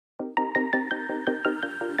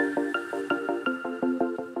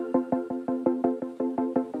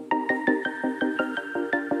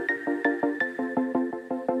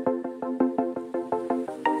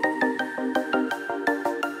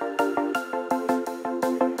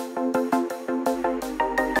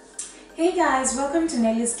guys, welcome to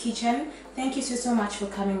Nelly's Kitchen. Thank you so much for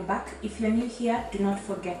coming back. If you're new here, do not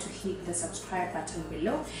forget to hit the subscribe button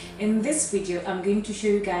below. In this video, I'm going to show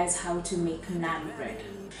you guys how to make naan bread.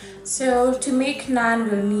 So to make naan,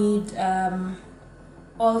 we'll need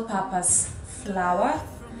all-purpose flour.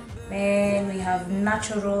 Then we have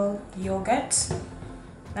natural yogurt.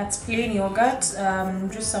 That's plain yogurt,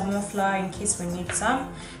 just some more flour in case we need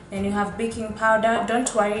some. Then you have baking powder.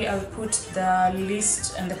 Don't worry, I'll put the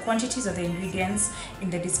list and the quantities of the ingredients in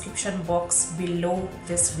the description box below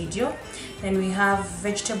this video. Then we have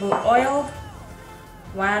vegetable oil,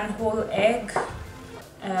 1 whole egg,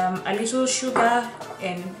 a little sugar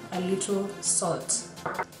and a little salt.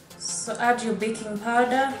 So add your baking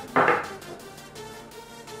powder,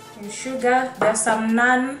 your sugar. There are some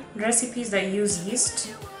naan recipes that use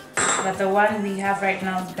yeast, but the one we have right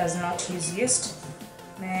now does not use yeast.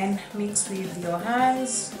 Then mix with your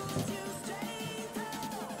hands.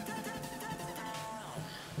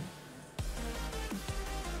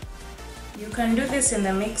 You can do this in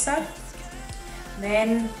the mixer.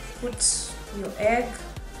 Then put your egg,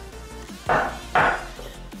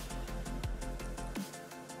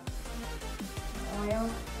 oil.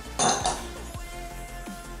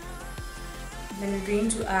 Then we're going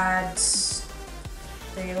to add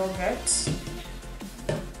the yogurt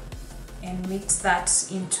and mix that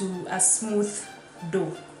into a smooth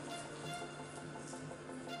dough.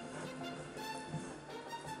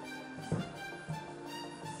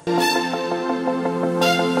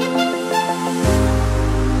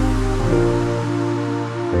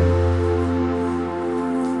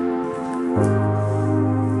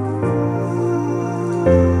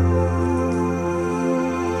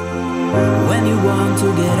 When you want to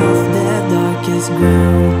get off that darkest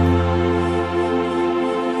ground,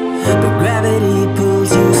 but gravity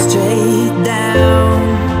pulls you straight down.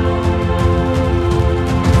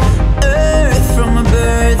 Earth from a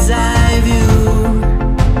bird's eye view.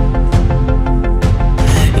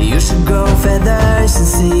 You should grow feathers and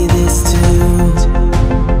see this too.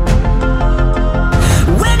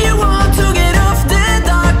 When you want to get off the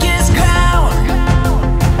darkest ground,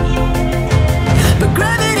 but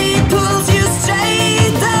gravity pulls you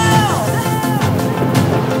straight down.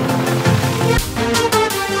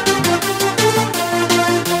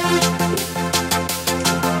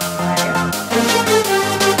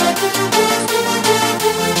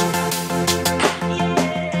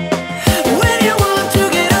 When you want to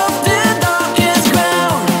get off the darkest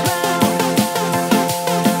ground,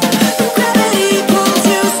 gravity pulls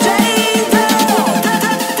you straight down,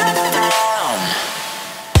 down.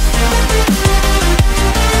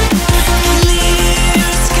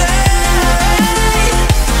 Clear sky.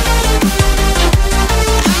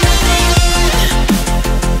 Where am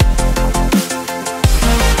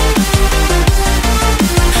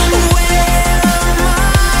I?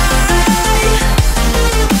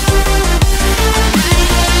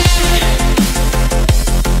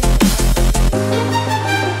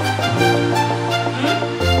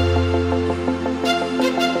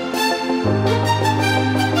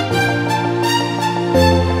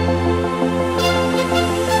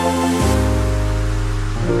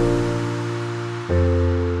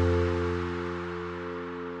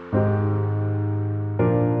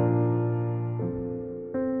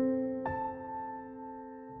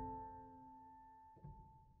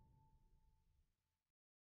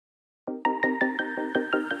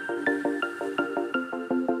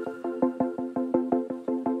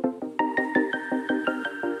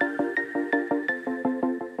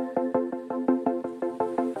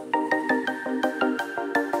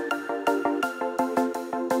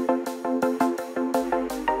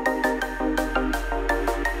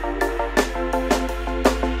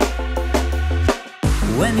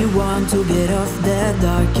 When you want to get off the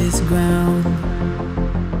darkest ground,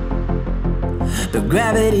 but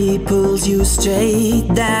gravity pulls you straight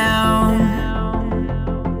down.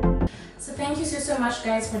 So thank you so much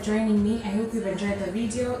guys for joining me. I hope you've enjoyed the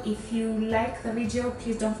video. If you like the video,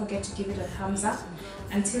 please don't forget to give it a thumbs up.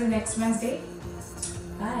 Until next Wednesday,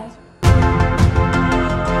 bye.